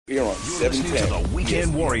here on You're listening to 710. the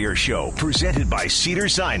Weekend Warrior Show, presented by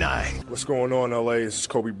Cedars-Sinai. What's going on, LA? This is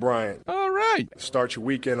Kobe Bryant. All right. Start your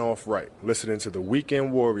weekend off right. Listening to the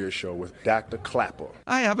Weekend Warrior Show with Dr. Clapper.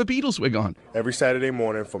 I have a Beatles wig on. Every Saturday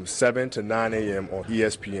morning from 7 to 9 a.m. on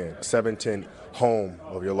ESPN, 710, home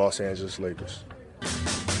of your Los Angeles Lakers.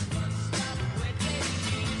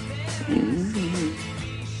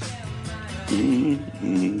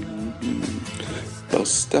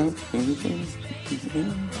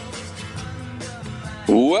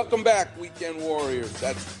 Welcome back, Weekend Warriors.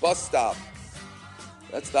 That's Bus Stop.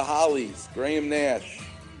 That's the Hollies. Graham Nash.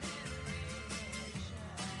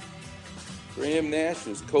 Graham Nash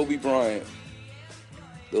is Kobe Bryant.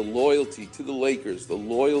 The loyalty to the Lakers, the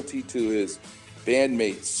loyalty to his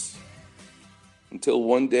bandmates. Until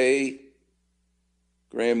one day,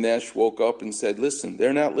 Graham Nash woke up and said, listen,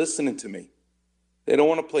 they're not listening to me. They don't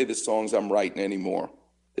want to play the songs I'm writing anymore.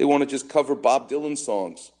 They want to just cover Bob Dylan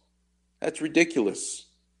songs. That's ridiculous.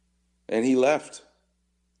 And he left.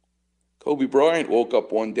 Kobe Bryant woke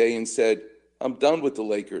up one day and said, I'm done with the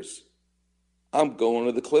Lakers. I'm going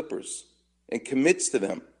to the Clippers, and commits to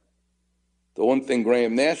them. The one thing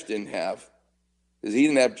Graham Nash didn't have is he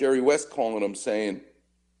didn't have Jerry West calling him saying,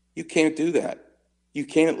 you can't do that. You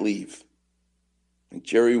can't leave. And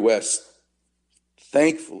Jerry West,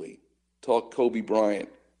 thankfully, talked Kobe Bryant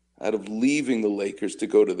out of leaving the Lakers to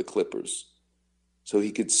go to the Clippers so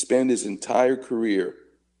he could spend his entire career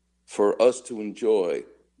for us to enjoy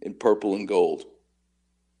in purple and gold.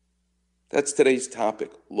 That's today's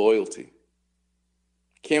topic, loyalty.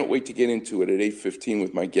 Can't wait to get into it at 8:15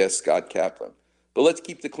 with my guest, Scott Kaplan. But let's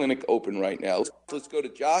keep the clinic open right now. Let's go to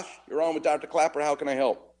Josh. You're on with Dr. Clapper. How can I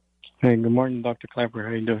help? Hey, good morning, Dr. Clapper.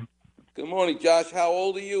 How you doing? Good morning, Josh. How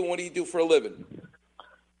old are you and what do you do for a living?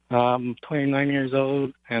 I'm 29 years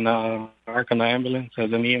old and I work on the ambulance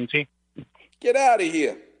as an EMT. Get out of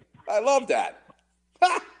here. I love that.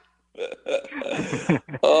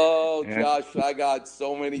 Oh, Yeah. Josh, I got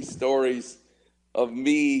so many stories of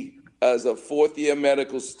me as a fourth-year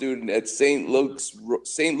medical student at St.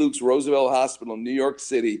 Luke's Roosevelt Hospital in New York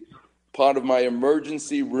City, part of my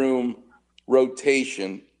emergency room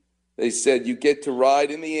rotation. They said you get to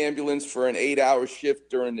ride in the ambulance for an 8-hour shift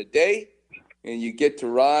during the day, and you get to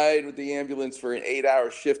ride with the ambulance for an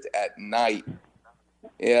 8-hour shift at night.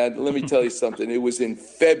 And let me tell you something. It was in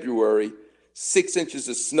February, 6 inches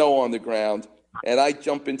of snow on the ground, and I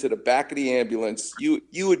jump into the back of the ambulance.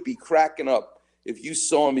 You would be cracking up if you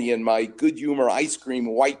saw me in my Good Humor ice cream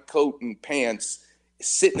white coat and pants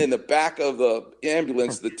sitting in the back of the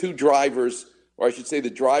ambulance, the two drivers, or I should say the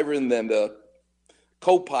driver and then the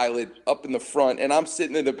co-pilot up in the front, and I'm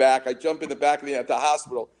sitting in the back. I jump in the back of the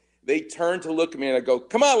hospital. They turn to look at me, and I go,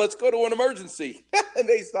 come on, let's go to an emergency. And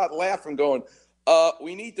they start laughing, going,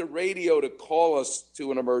 we need the radio to call us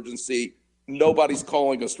to an emergency. Nobody's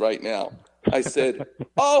calling us right now. I said,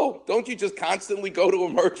 oh, don't you just constantly go to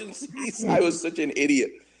emergencies? I was such an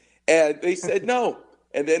idiot. And they said, no.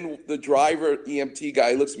 And then the driver, EMT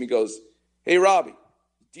guy, looks at me and goes, hey, Robbie,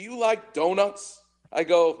 do you like donuts? I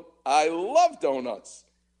go, I love donuts.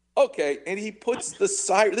 Okay. And he puts the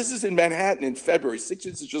siren. This is in Manhattan in February, 6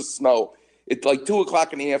 inches of snow. It's like 2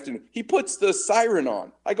 o'clock in the afternoon. He puts the siren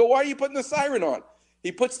on. I go, why are you putting the siren on?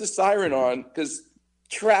 He puts the siren on because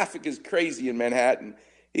traffic is crazy in Manhattan.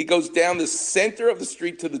 He goes down the center of the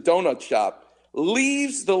street to the donut shop,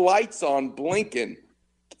 leaves the lights on blinking.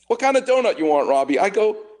 What kind of donut you want, Robbie? I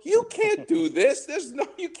go, you can't do this.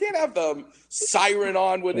 You can't have the siren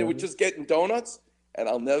on when they were just getting donuts. And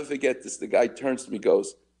I'll never forget this. The guy turns to me and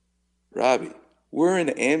goes, Robbie, we're an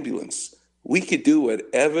ambulance. We could do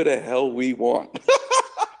whatever the hell we want.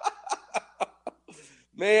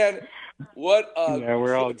 Man, what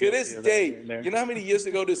we're all to this day, you know how many years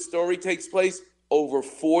ago this story takes place? Over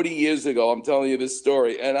 40 years ago, I'm telling you this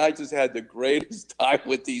story, and I just had the greatest time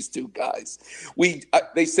with these two guys.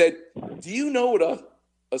 They said, do you know what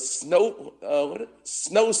a snow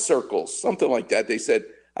circle, something like that? They said,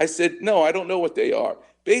 I said, no, I don't know what they are.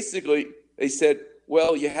 Basically, they said,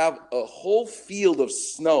 well, you have a whole field of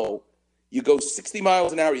snow. You go 60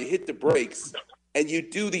 miles an hour, you hit the brakes, and you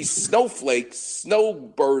do these snowflakes,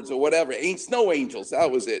 snowbirds or whatever, snow angels,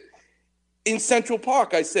 that was it, in Central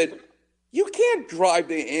Park. I said, you can't drive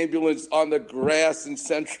the ambulance on the grass in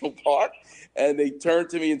Central Park. And they turned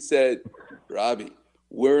to me and said, Robbie,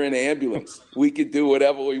 we're an ambulance. We could do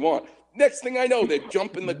whatever we want. Next thing I know, they're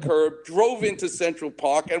jumping the curb, drove into Central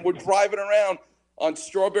Park, and we're driving around on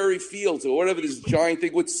Strawberry Fields or whatever this giant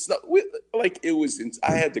thing with snow.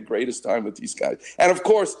 I had the greatest time with these guys. And of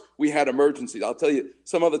course, we had emergencies. I'll tell you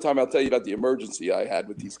some other time. I'll tell you about the emergency I had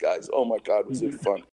with these guys. Oh my God, was it fun?